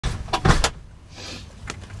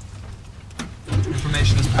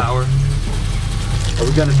power. Are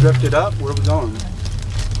we gonna drift it up? Where are we going?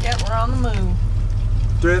 Yep, we're on the move.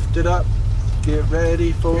 Drift it up. Get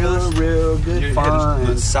ready for a real good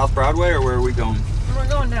find. South Broadway, or where are we going? We're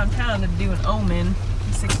going downtown to do an Omen,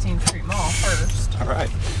 16th Street Mall first. All right.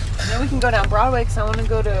 Then we can go down Broadway because I want to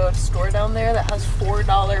go to a store down there that has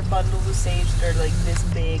 $4 bundles of sage that are like this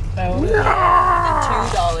big. Oh. Yeah. And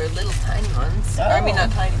 $2 little tiny ones. Oh. Or, I mean, not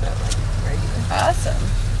tiny, but like regular. Awesome.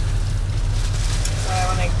 So I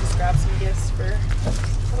want to just grab some gifts for.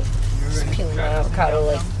 Just peeling my avocado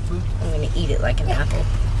like I'm gonna eat it like an apple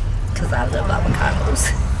because I love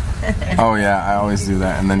avocados. Oh yeah, I always do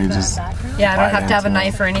that, and then you just Yeah, I don't have to have a into it.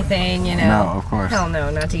 knife or anything, you know. No, of course. Hell no,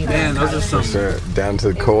 not to eat Man, those are some. Sure, down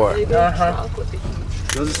to the core.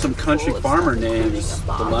 Those are some country farmer names.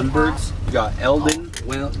 The Lundbergs. You got Eldon,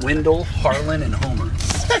 Wendell, Harlan, and Homer. Look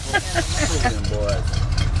at them boys.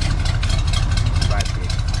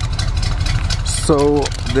 So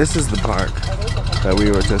this is the park that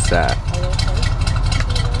we were just at,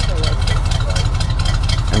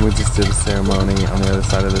 and we just did a ceremony on the other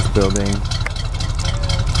side of this building.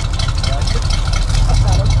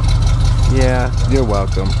 Yeah, you're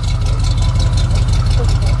welcome.